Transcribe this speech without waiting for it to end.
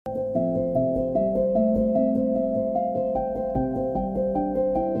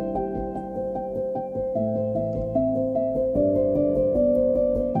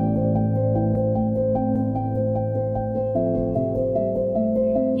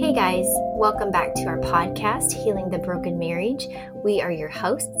Hey guys, welcome back to our podcast, Healing the Broken Marriage. We are your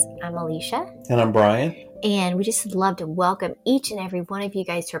hosts. I'm Elisha. And I'm Brian. And we just love to welcome each and every one of you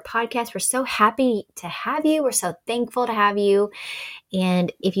guys to our podcast. We're so happy to have you. We're so thankful to have you.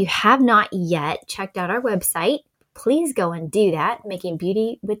 And if you have not yet checked out our website, please go and do that,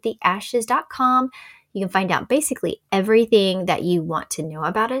 makingbeautywiththeashes.com. You can find out basically everything that you want to know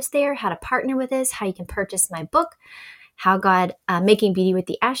about us there, how to partner with us, how you can purchase my book, how God, Making Beauty with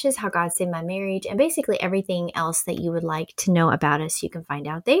the Ashes, how God saved my marriage, and basically everything else that you would like to know about us, you can find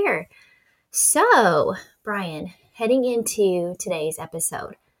out there. So, Brian, heading into today's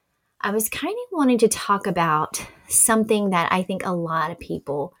episode, I was kind of wanting to talk about something that I think a lot of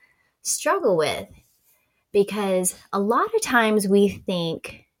people struggle with, because a lot of times we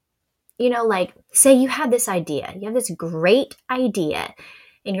think, like, say you have this idea, you have this great idea,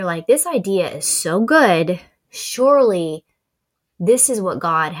 and you're like, this idea is so good. Surely this is what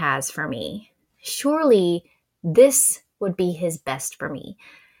God has for me. Surely this would be his best for me.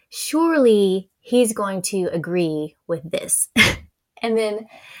 Surely he's going to agree with this. And then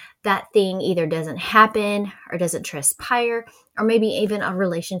that thing either doesn't happen or doesn't transpire, or maybe even a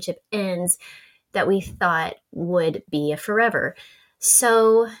relationship ends that we thought would be a forever.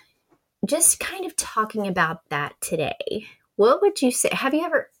 So just kind of talking about that today. What would you say? Have you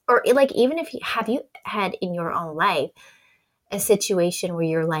ever, or like, even if you have, you had in your own life a situation where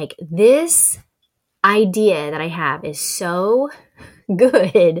you're like, this idea that I have is so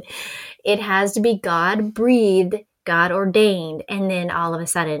good, it has to be God breathed, God ordained, and then all of a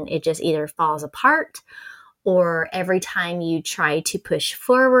sudden it just either falls apart, or every time you try to push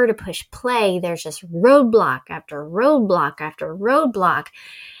forward or push play, there's just roadblock after roadblock after roadblock.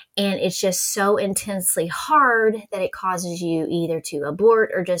 And it's just so intensely hard that it causes you either to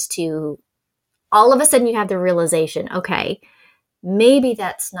abort or just to, all of a sudden you have the realization, okay, maybe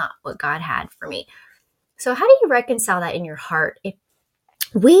that's not what God had for me. So how do you reconcile that in your heart? If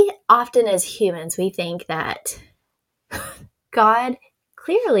we often as humans, we think that God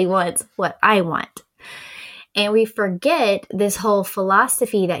clearly wants what I want. And we forget this whole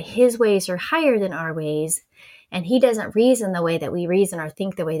philosophy that his ways are higher than our ways. And he doesn't reason the way that we reason or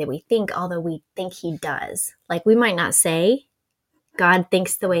think the way that we think, although we think he does. Like, we might not say, God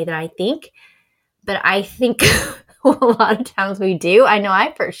thinks the way that I think, but I think a lot of times we do. I know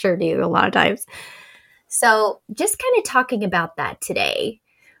I for sure do a lot of times. So just kind of talking about that today,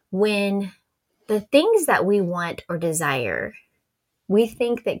 when the things that we want or desire, we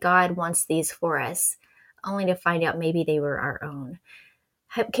think that God wants these for us, only to find out maybe they were our own.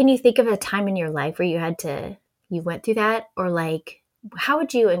 Can you think of a time in your life where you went through that? Or like, how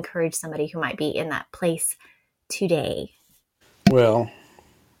would you encourage somebody who might be in that place today? Well,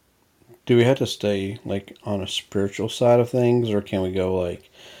 do we have to stay like on a spiritual side of things, or can we go like,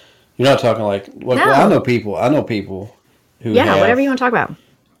 you're not talking like, No. well, I know people who whatever you want to talk about.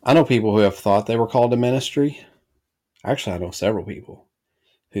 I know people who have thought they were called to ministry. Actually, I know several people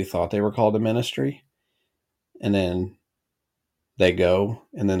who thought they were called to ministry, and then they go,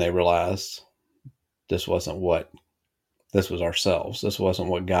 and then they realize this was ourselves. This wasn't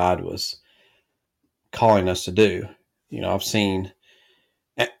what God was calling us to do. I've seen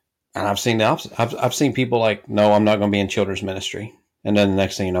the opposite. I've seen people like, no, I'm not going to be in children's ministry. And then the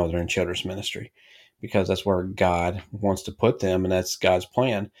next thing you know, they're in children's ministry because that's where God wants to put them, and that's God's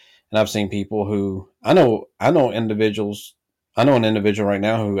plan. And I've seen people who, I know an individual right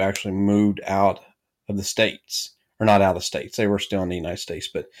now who actually moved out of the States, or not out of the States. They were still in the United States,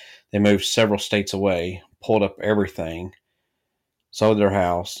 but they moved several states away, pulled up everything, sold their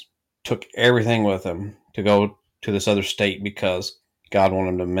house, took everything with them to go to this other state because God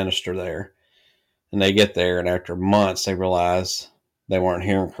wanted them to minister there. And they get there, and after months, they realize they weren't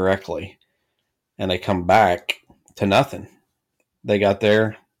hearing correctly. And they come back to nothing. They got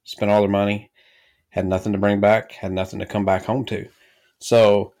there, spent all their money, had nothing to bring back, had nothing to come back home to.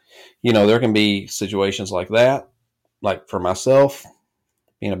 So, there can be situations like that. Like for myself,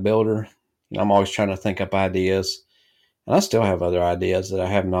 being a builder, I'm always trying to think up ideas. And I still have other ideas that I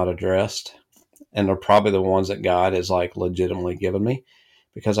have not addressed. And they're probably the ones that God has like legitimately given me.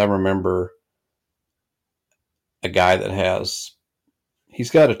 Because I remember a guy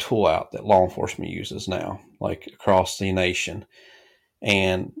he's got a tool out that law enforcement uses now, like across the nation.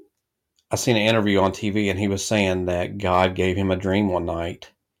 And I seen an interview on TV, and he was saying that God gave him a dream one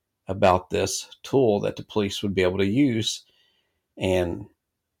night about this tool that the police would be able to use and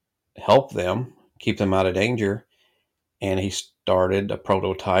help them, keep them out of danger. And he started a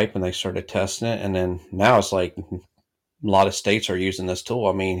prototype, and they started testing it. And then now it's like a lot of states are using this tool.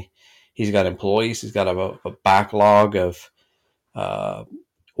 I mean, he's got employees. He's got a backlog of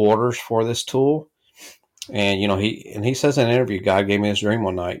orders for this tool. And, he says in an interview, God gave me this dream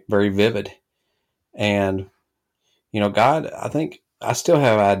one night, very vivid. And, God, I think I still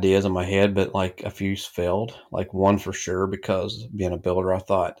have ideas in my head, but like a few failed, like one for sure, because being a builder, I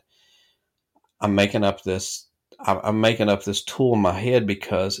thought I'm making up this, I'm making up this tool in my head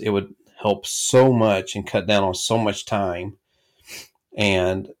because it would help so much and cut down on so much time.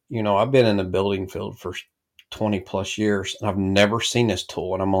 And, I've been in the building field for 20 plus years and I've never seen this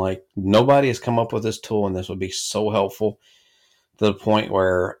tool. And I'm like, nobody has come up with this tool and this would be so helpful, to the point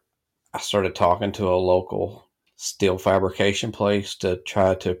where I started talking to a local steel fabrication place to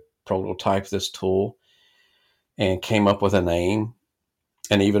try to prototype this tool and came up with a name.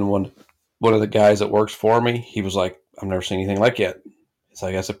 And even one of the guys that works for me, he was like, I've never seen anything like it. It's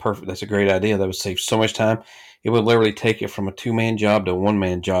like, that's a great idea. That would save so much time. It would literally take it from a 2-man job to a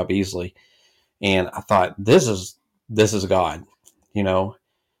 1-man job easily. And I thought, this is God,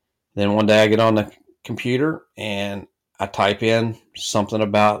 Then one day I get on the computer and I type in something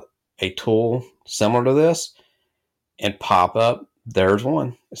about a tool similar to this and pop up, there's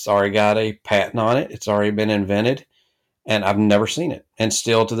one. It's already got a patent on it. It's already been invented and I've never seen it. And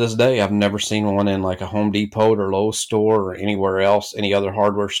still to this day, I've never seen one in like a Home Depot or Lowe's store or anywhere else, any other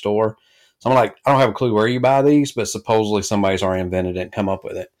hardware store. So I'm like, I don't have a clue where you buy these, but supposedly somebody's already invented it and come up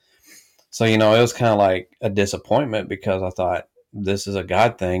with it. So, it was kind of like a disappointment because I thought this is a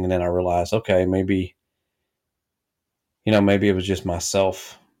God thing. And then I realized, okay, maybe it was just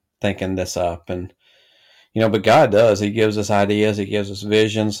myself thinking this up. And, but God does. He gives us ideas. He gives us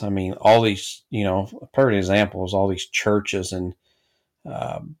visions. I mean, all these, a perfect example is all these churches and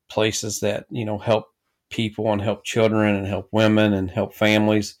places that, help people and help children and help women and help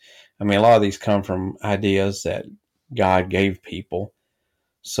families. I mean, a lot of these come from ideas that God gave people.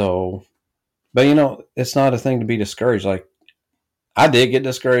 So, but, it's not a thing to be discouraged. Like, I did get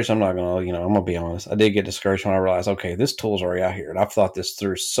discouraged. I'm not going to, I'm going to be honest. I did get discouraged when I realized, okay, this tool's already out here. And I've thought this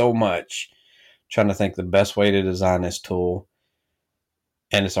through so much, trying to think the best way to design this tool.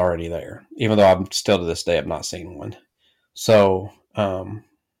 And it's already there, even though I'm still to this day, I've not seen one. So,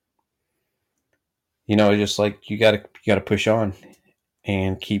 just like you gotta push on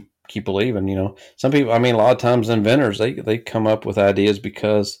and keep believing. Some people, I mean, a lot of times inventors, they come up with ideas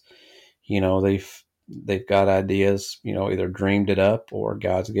because, they've got ideas, either dreamed it up or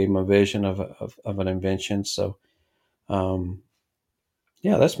God's gave them a vision of an invention. So,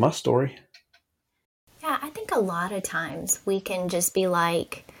 yeah, that's my story. Yeah, I think a lot of times we can just be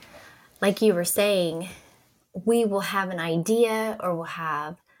like you were saying, we will have an idea or we'll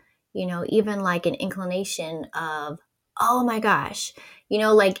have, even like an inclination of, oh my gosh,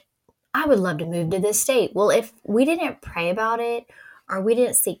 like I would love to move to this state. Well, if we didn't pray about it or we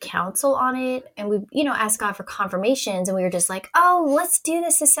didn't seek counsel on it and we, asked God for confirmations and we were just like, oh, let's do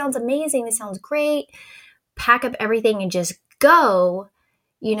this. This sounds amazing. This sounds great. Pack up everything and just go,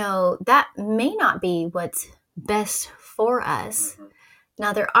 that may not be what's best for us. Mm-hmm.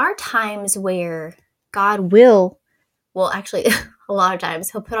 Now, there are times where God will, actually, a lot of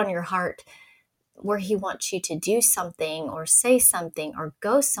times he'll put on your heart where he wants you to do something or say something or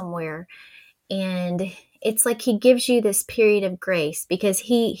go somewhere. And it's like he gives you this period of grace because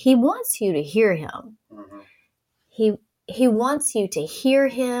he wants you to hear him. Mm-hmm. He wants you to hear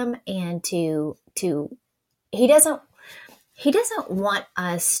him and to he doesn't want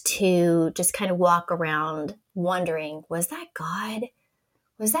us to just kind of walk around wondering, was that God?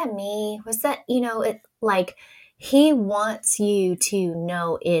 Was that me? Was that, it like he wants you to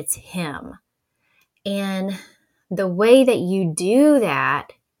know it's him. And the way that you do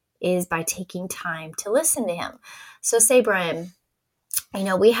that is by taking time to listen to him. So say, Brian,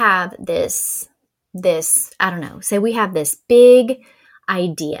 we have this, I don't know, say we have this big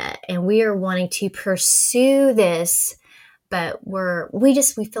idea and we are wanting to pursue this, but we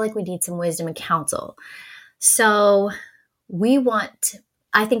feel like we need some wisdom and counsel. So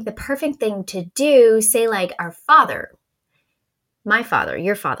I think the perfect thing to do, say like our father, my father,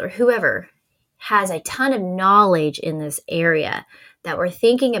 your father, whoever has a ton of knowledge in this area that we're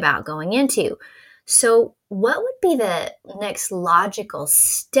thinking about going into. So what would be the next logical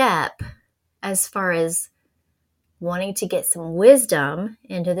step as far as wanting to get some wisdom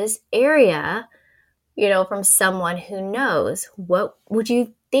into this area, from someone who knows? What would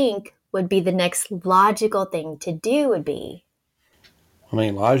you think would be the next logical thing to do would be? I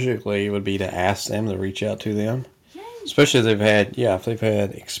mean, logically, it would be to ask them to reach out to them, especially if they've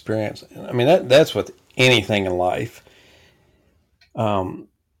had experience. I mean, that's with anything in life.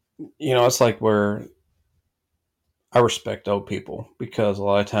 It's like where I respect old people because a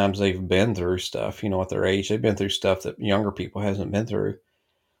lot of times they've been through stuff. At their age, they've been through stuff that younger people hasn't been through.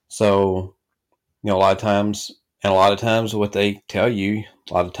 So, a lot of times, and a lot of times what they tell you,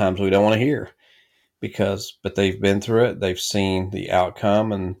 a lot of times we don't want to hear but they've been through it. They've seen the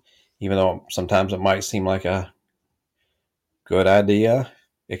outcome. And even though sometimes it might seem like a good idea,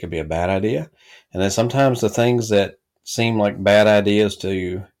 it could be a bad idea. And then sometimes the things that seem like bad ideas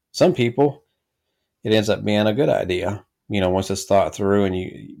to some people, it ends up being a good idea. Once it's thought through, and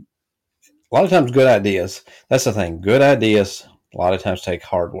a lot of times good ideas, that's the thing. Good ideas a lot of times take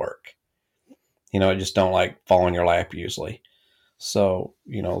hard work. It just don't like fall in your lap usually. So,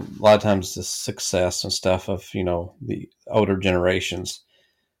 a lot of times the success and stuff of, the older generations,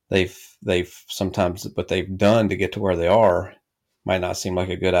 they've sometimes what they've done to get to where they are might not seem like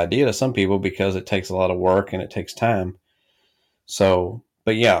a good idea to some people because it takes a lot of work and it takes time. So,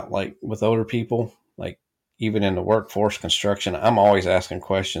 but yeah, like with older people, like even in the workforce construction, I'm always asking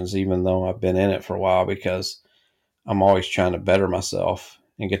questions, even though I've been in it for a while, because I'm always trying to better myself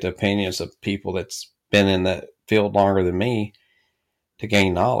and get the opinions of people that's been in that field longer than me to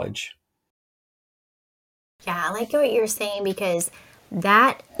gain knowledge. Yeah, I like what you're saying because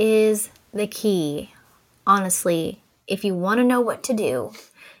that is the key. Honestly, if you want to know what to do,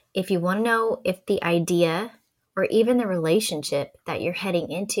 if you want to know if the idea or even the relationship that you're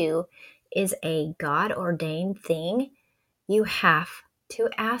heading into is a God ordained thing, you have to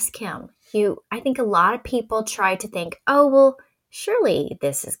ask Him. I think a lot of people try to think, oh, well, surely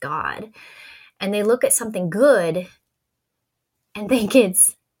this is God. And they look at something good and think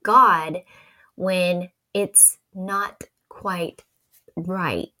it's God when it's not quite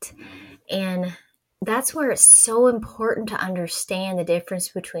right. And that's where it's so important to understand the difference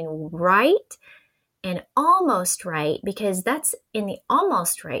between right and almost right, because that's in the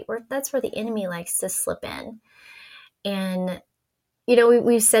almost right, that's where the enemy likes to slip in. And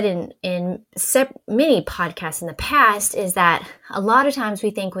we've said in many podcasts in the past is that a lot of times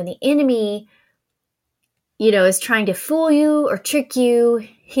we think when the enemy is trying to fool you or trick you,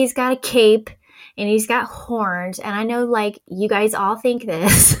 he's got a cape and he's got horns. And I know, like, you guys all think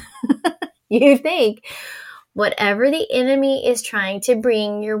this. You think whatever the enemy is trying to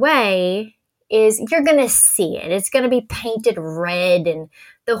bring your way you're going to see it. It's going to be painted red and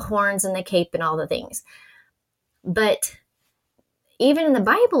the horns and the cape and all the things. But even in the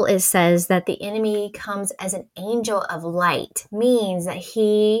Bible, it says that the enemy comes as an angel of light, means that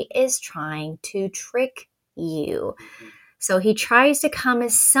he is trying to trick you. So he tries to come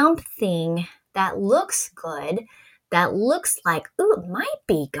as something that looks good, that looks like, ooh, it might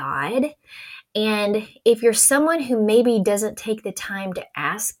be God. And if you're someone who maybe doesn't take the time to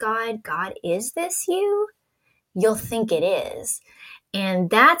ask God, is this you? You'll think it is. And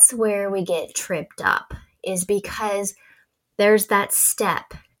that's where we get tripped up, is because there's that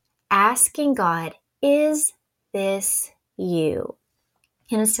step, asking God, is this you?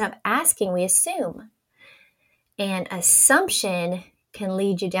 And instead of asking, we assume. And assumption can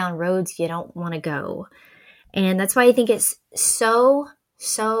lead you down roads you don't want to go. And that's why I think it's so,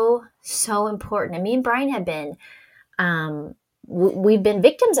 so, so important. And me and Brian have been, we've been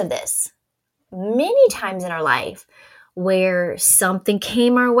victims of this many times in our life where something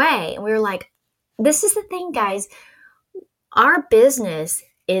came our way. And we were like, this is the thing, guys. Our business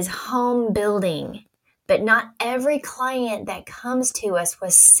is home building, but not every client that comes to us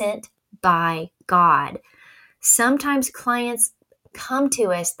was sent by God. Sometimes clients come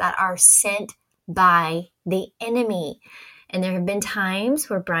to us that are sent by the enemy. And there have been times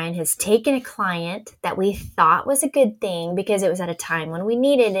where Brian has taken a client that we thought was a good thing because it was at a time when we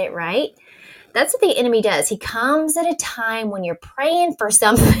needed it, right? That's what the enemy does. He comes at a time when you're praying for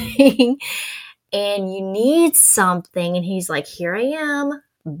something and you need something. And he's like, here I am,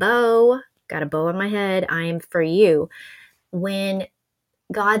 bow, got a bow on my head. I am for you. When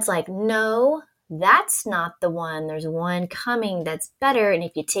God's like, no, that's not the one. There's one coming that's better. And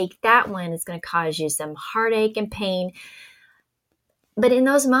if you take that one, it's going to cause you some heartache and pain. But in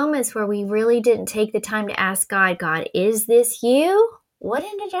those moments where we really didn't take the time to ask God, is this you? What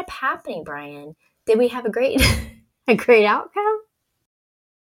ended up happening, Brian? Did we have a great outcome?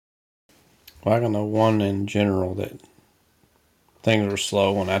 Well, I don't know one in general that things were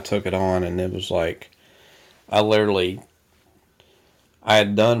slow when I took it on, and it was like I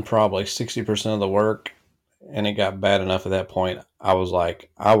had done probably 60% of the work, and it got bad enough at that point. I was like,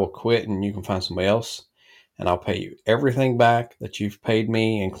 I will quit and you can find somebody else, and I'll pay you everything back that you've paid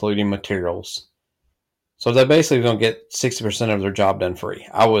me, including materials. So they're basically going to get 60% of their job done free.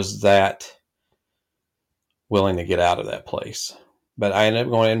 I was that willing to get out of that place. But I ended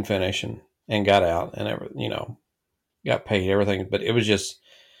up going and finishing and got out and got paid everything. But it was just,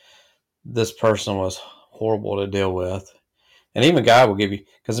 this person was horrible to deal with. And even God will give you,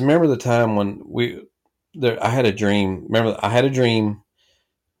 because remember the time when I had a dream. Remember, I had a dream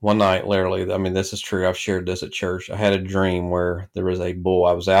one night, literally. I mean, this is true. I've shared this at church. I had a dream where there was a bull.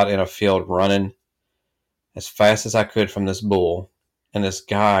 I was out in a field running as fast as I could from this bull. And this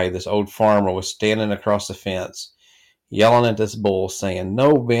guy, this old farmer, was standing across the fence, yelling at this bull, saying,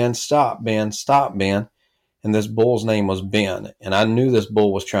 "No, Ben, stop, Ben, stop, Ben." And this bull's name was Ben. And I knew this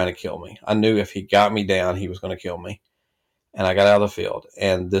bull was trying to kill me. I knew if he got me down, he was going to kill me. And I got out of the field.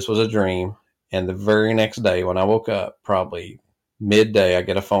 And this was a dream. And the very next day, when I woke up, probably midday, I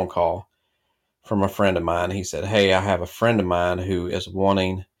get a phone call from a friend of mine. He said, "Hey, I have a friend of mine who is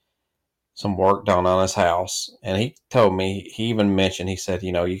wanting some work done on his house." And he told me, he even mentioned, he said,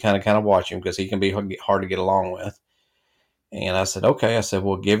 you kind of watch him because he can be hard to get along with. And I said, okay. I said,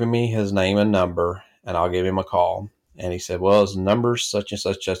 well, give me his name and number and I'll give him a call. And he said, well, his number's such and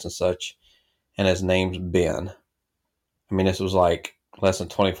such, such and such, and his name's Ben. I mean, this was like less than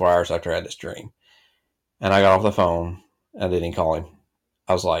 24 hours after I had this dream. And I got off the phone. I didn't call him.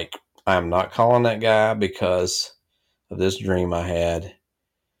 I was like, I'm not calling that guy because of this dream I had.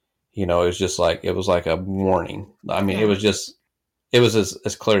 It was just like, it was like a warning. I mean, Yeah. it was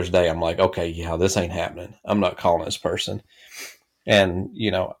as clear as day. I'm like, okay, yeah, this ain't happening. I'm not calling this person. And,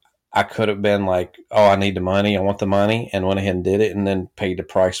 I could have been like, oh, I need the money. I want the money, and went ahead and did it and then paid the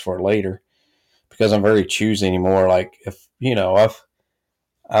price for it later because I'm very choosy anymore. Like if,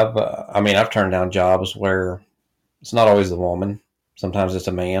 I've turned down jobs where it's not always the woman. Sometimes it's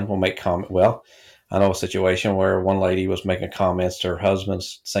a man will make comment. Well, I know a situation where one lady was making comments to her husband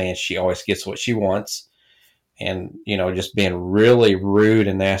saying she always gets what she wants, and, just being really rude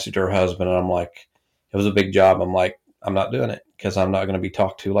and nasty to her husband. And I'm like, it was a big job. I'm like, I'm not doing it because I'm not going to be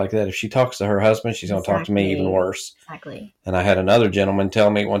talked to like that. If she talks to her husband, she's going to talk to me even worse. Exactly. And I had another gentleman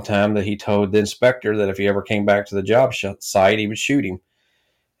tell me one time that he told the inspector that if he ever came back to the job site, he would shoot him.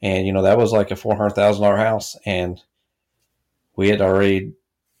 And, that was like a $400,000 house. And we had already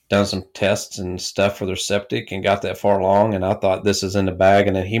done some tests and stuff for their septic and got that far along. And I thought this is in the bag.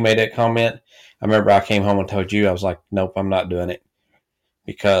 And then he made that comment. I remember I came home and told you, I was like, nope, I'm not doing it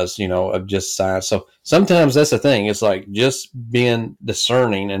because, of just science. So sometimes that's the thing. It's like just being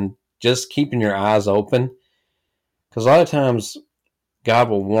discerning and just keeping your eyes open. Because a lot of times God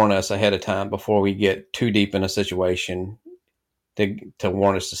will warn us ahead of time before we get too deep in a situation to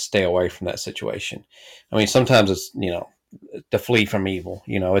warn us to stay away from that situation. I mean, sometimes it's, to flee from evil.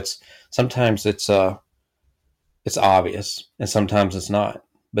 Sometimes it's obvious and sometimes it's not.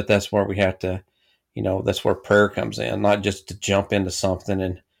 But that's where we have to, that's where prayer comes in, not just to jump into something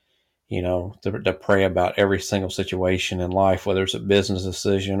and, to pray about every single situation in life, whether it's a business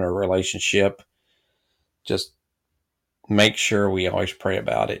decision or a relationship. Just make sure we always pray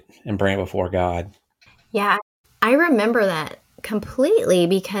about it and bring it before God. Yeah, I remember that completely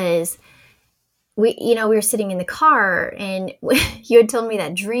because we were sitting in the car and you had told me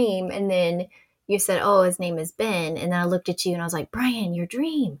that dream, and then you said, oh, his name is Ben. And then I looked at you and I was like, Brian, your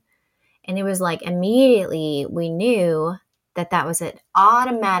dream. And it was like immediately we knew that was an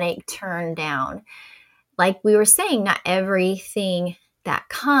automatic turn down. Like we were saying, not everything that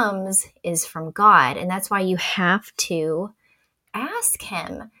comes is from God. And that's why you have to ask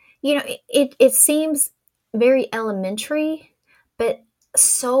him. It seems very elementary, but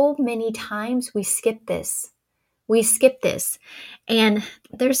so many times we skip this. And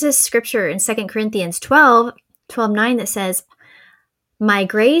there's this scripture in 2 Corinthians 12:9 that says, my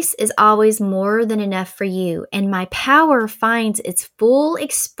grace is always more than enough for you, and my power finds its full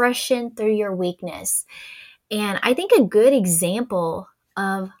expression through your weakness. And I think a good example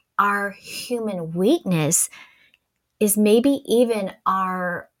of our human weakness is maybe even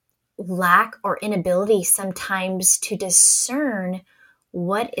our lack or inability sometimes to discern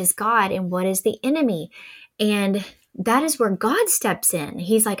what is God and what is the enemy. And that is where God steps in.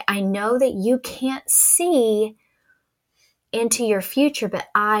 He's like, I know that you can't see into your future, but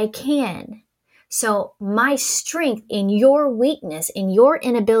I can. So my strength in your weakness, in your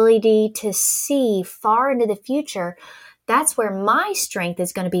inability to see far into the future, that's where my strength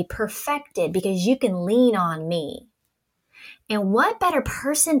is going to be perfected because you can lean on me. And what better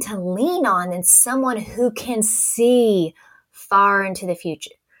person to lean on than someone who can see far into the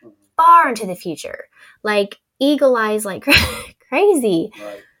future? Far into the future. Like eagle eyes like crazy.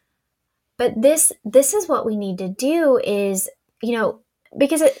 Right. But this is what we need to do is,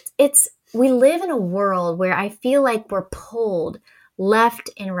 because we live in a world where I feel like we're pulled left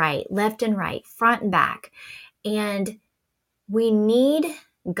and right, front and back. And we need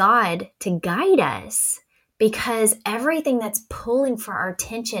God to guide us because everything that's pulling for our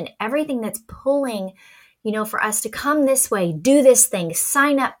attention, everything that's pulling for us to come this way, do this thing,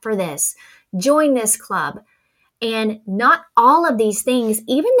 sign up for this, join this club. And not all of these things,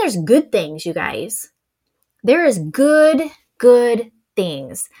 even there's good things, you guys. There is good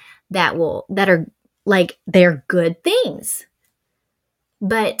things that are like, they're good things.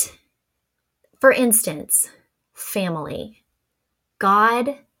 But for instance, family.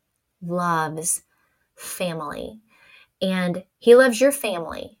 God loves family, and he loves your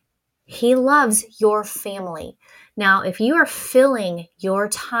family. He loves your family. Now, if you are filling your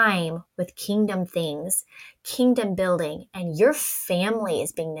time with kingdom things, kingdom building, and your family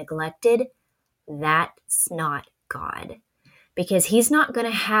is being neglected, that's not God. Because he's not going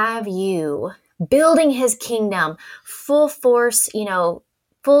to have you building his kingdom full force,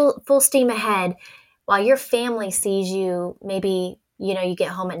 full steam ahead, while your family sees you. Maybe, you get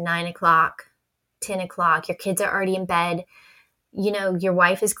home at 9 o'clock, 10 o'clock, your kids are already in bed. Your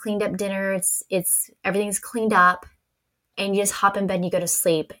wife has cleaned up dinner. It's everything's cleaned up, and you just hop in bed and you go to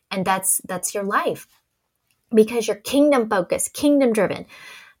sleep. And that's your life, because you're kingdom focused, kingdom driven.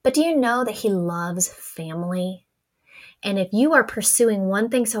 But do you know that he loves family? And if you are pursuing one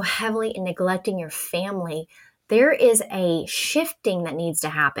thing so heavily and neglecting your family, there is a shifting that needs to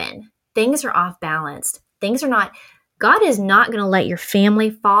happen. Things are off balanced. God is not going to let your family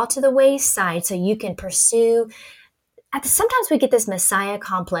fall to the wayside so you can pursue. Sometimes we get this Messiah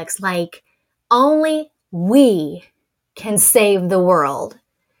complex, like only we can save the world.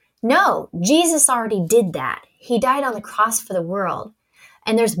 No, Jesus already did that. He died on the cross for the world.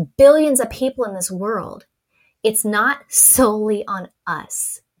 And there's billions of people in this world. It's not solely on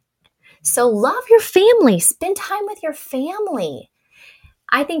us. So love your family. Spend time with your family.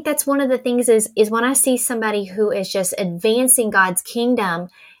 I think that's one of the things is when I see somebody who is just advancing God's kingdom,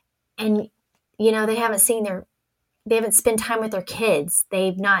 and they haven't spent time with their kids.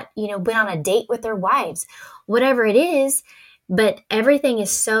 They've not, been on a date with their wives, whatever it is, but everything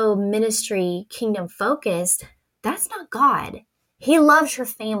is so ministry kingdom focused. That's not God. He loves your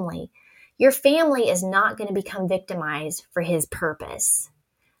family. Your family is not going to become victimized for his purpose.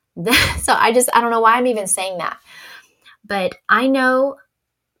 So I don't know why I'm even saying that. But I know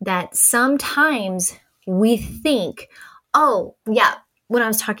that sometimes we think, oh, yeah, when I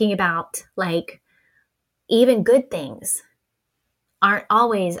was talking about like even good things aren't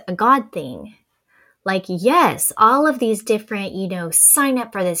always a God thing. Like, yes, all of these different, sign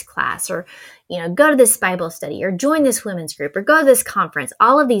up for this class, or, go to this Bible study, or join this women's group, or go to this conference,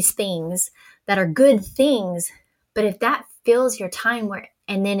 all of these things that are good things. But if that fills your time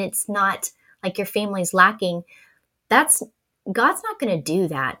and then it's not like your family's lacking, God's not going to do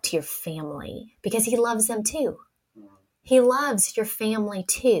that to your family, because he loves them too. He loves your family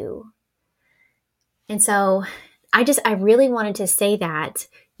too. And so I really wanted to say that,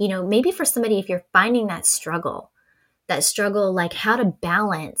 maybe for somebody, if you're finding that struggle, like how to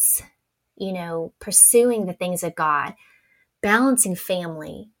balance, pursuing the things of God, balancing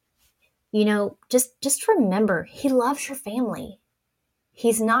family, just remember, he loves your family.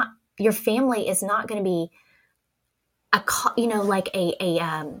 Your family is not going to be they're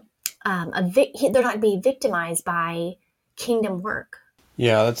not going to be victimized by kingdom work.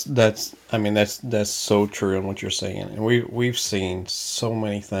 Yeah, that's so true in what you're saying. And we've seen so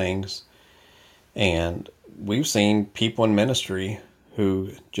many things, and we've seen people in ministry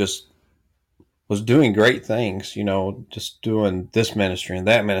who just was doing great things, just doing this ministry and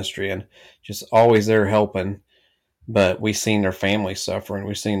that ministry, and just always there helping. But we've seen their family suffering.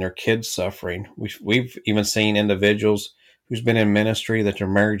 We've seen their kids suffering. We've even seen individuals who's been in ministry that their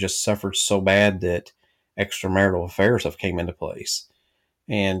marriage just suffered so bad that extramarital affairs have came into place.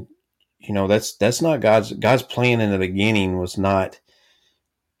 And that's not God's plan in the beginning. Was not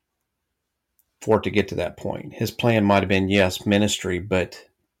for it to get to that point. His plan might have been, yes, ministry, but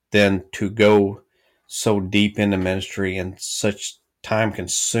then to go so deep into ministry and such time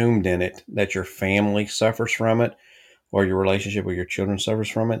consumed in it that your family suffers from it, or your relationship with your children suffers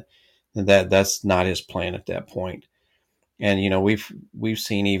from it, then that's not his plan at that point. And we've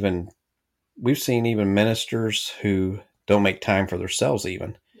seen even ministers who don't make time for themselves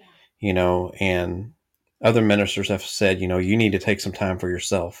even. And other ministers have said, you need to take some time for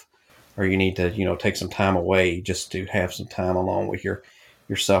yourself, or you need to, take some time away just to have some time alone with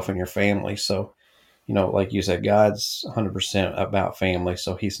yourself and your family. So, like you said, God's 100% about family.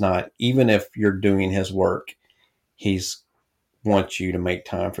 So he's not, even if you're doing his work, he's wants you to make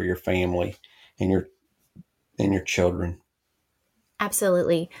time for your family and your children.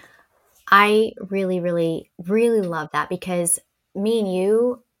 Absolutely. I really, really, really love that, because me and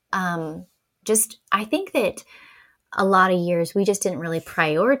you, I think that a lot of years we just didn't really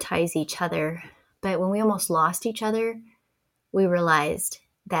prioritize each other. But when we almost lost each other, we realized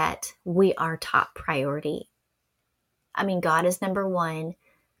that we are top priority. I mean, God is number one,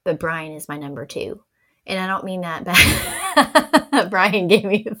 but Brian is my number two. And I don't mean that bad. Brian gave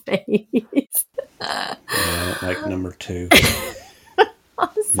me a face. Yeah, I don't like number two.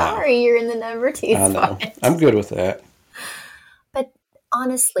 I'm sorry, you're in the number two I know. spot. I'm good with that. But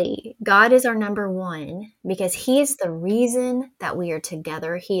honestly, God is our number one because He is the reason that we are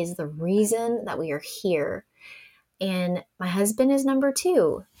together. He is the reason that we are here. And my husband is number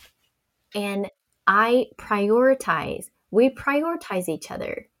two. And we prioritize each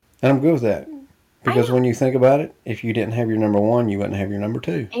other. And I'm good with that. Because when you think about it, if you didn't have your number one, you wouldn't have your number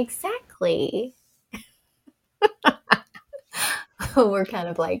two. Exactly. We're kind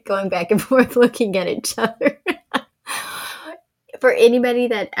of like going back and forth looking at each other. For anybody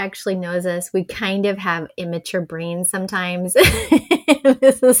that actually knows us, we kind of have immature brains sometimes.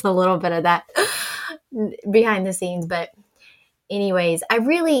 This is a little bit of that behind the scenes. But anyways, I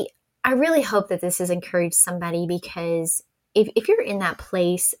really hope that this has encouraged somebody, because if you're in that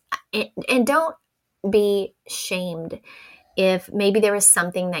place, and don't be shamed if maybe there was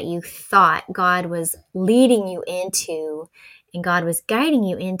something that you thought God was leading you into and God was guiding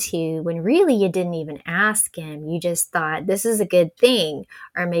you into when really you didn't even ask Him. You just thought this is a good thing,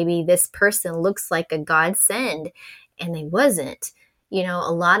 or maybe this person looks like a godsend and they wasn't. You know,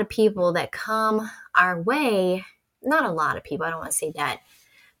 a lot of people that come our way, not a lot of people, I don't want to say that,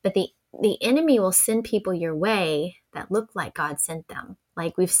 but the enemy will send people your way that look like God sent them.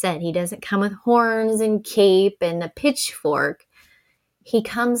 Like we've said, He doesn't come with horns and cape and a pitchfork. He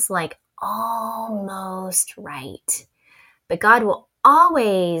comes like almost right. But God will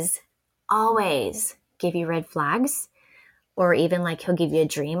always give you red flags, or even like He'll give you a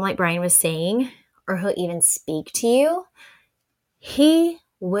dream, like Brian was saying, or He'll even speak to you. He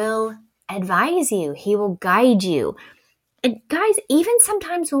will advise you. He will guide you. And guys, even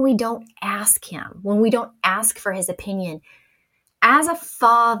sometimes when we don't ask Him, when we don't ask for His opinion, as a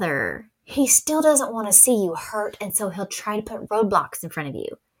father, He still doesn't want to see you hurt. And so He'll try to put roadblocks in front of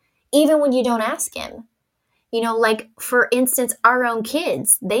you, even when you don't ask Him. You know, like for instance, our own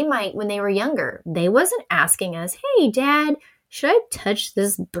kids, they might, when they were younger, they wasn't asking us, hey, Dad, should I touch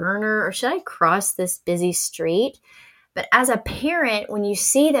this burner or should I cross this busy street? But as a parent, when you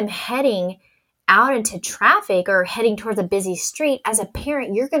see them heading out into traffic or heading towards a busy street, as a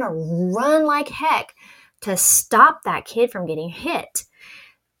parent, you're going to run like heck to stop that kid from getting hit.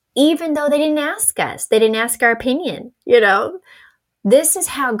 Even though they didn't ask us, they didn't ask our opinion, you know. This is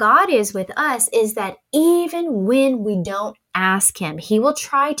how God is with us, is that even when we don't ask Him, He will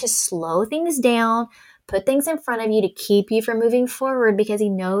try to slow things down, put things in front of you to keep you from moving forward, because He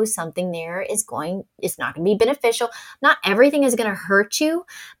knows something there it's not going to be beneficial. Not everything is going to hurt you,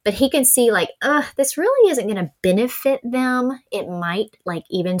 but He can see like, this really isn't going to benefit them. It might like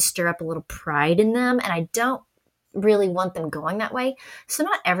even stir up a little pride in them, and I don't really want them going that way. So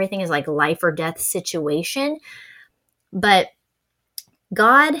not everything is like life or death situation, but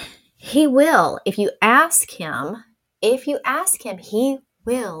God, He will, if you ask Him, He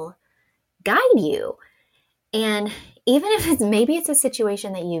will guide you. And even if maybe it's a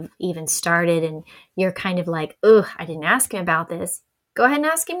situation that you've even started and you're kind of like, I didn't ask Him about this. Go ahead and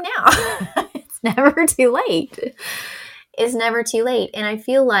ask Him now. It's never too late. It's never too late. And I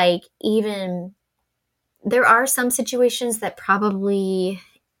feel like even there are some situations that probably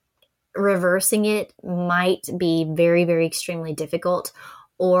reversing it might be very, very extremely difficult,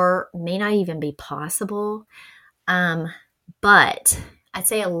 or may not even be possible. But I'd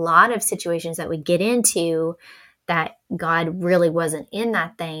say a lot of situations that we get into that God really wasn't in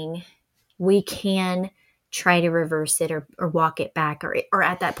that thing, we can try to reverse it or walk it back, or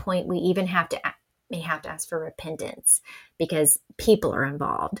at that point we even may have to ask for repentance because people are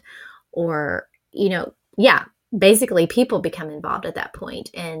involved, or basically people become involved at that point.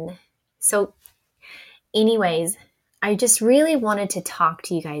 And so anyways, I just really wanted to talk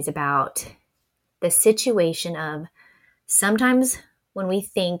to you guys about the situation of sometimes when we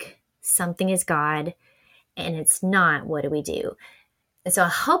think something is God and it's not, what do we do? And so I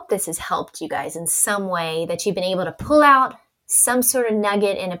hope this has helped you guys in some way, that you've been able to pull out some sort of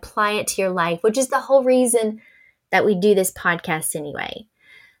nugget and apply it to your life, which is the whole reason that we do this podcast anyway.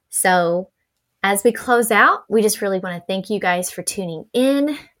 So as we close out, we just really want to thank you guys for tuning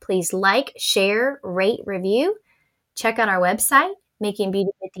in. Please like, share, rate, review. Check out our website,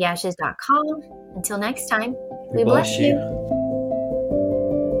 makingbeautywiththeashes.com. Until next time, we bless you.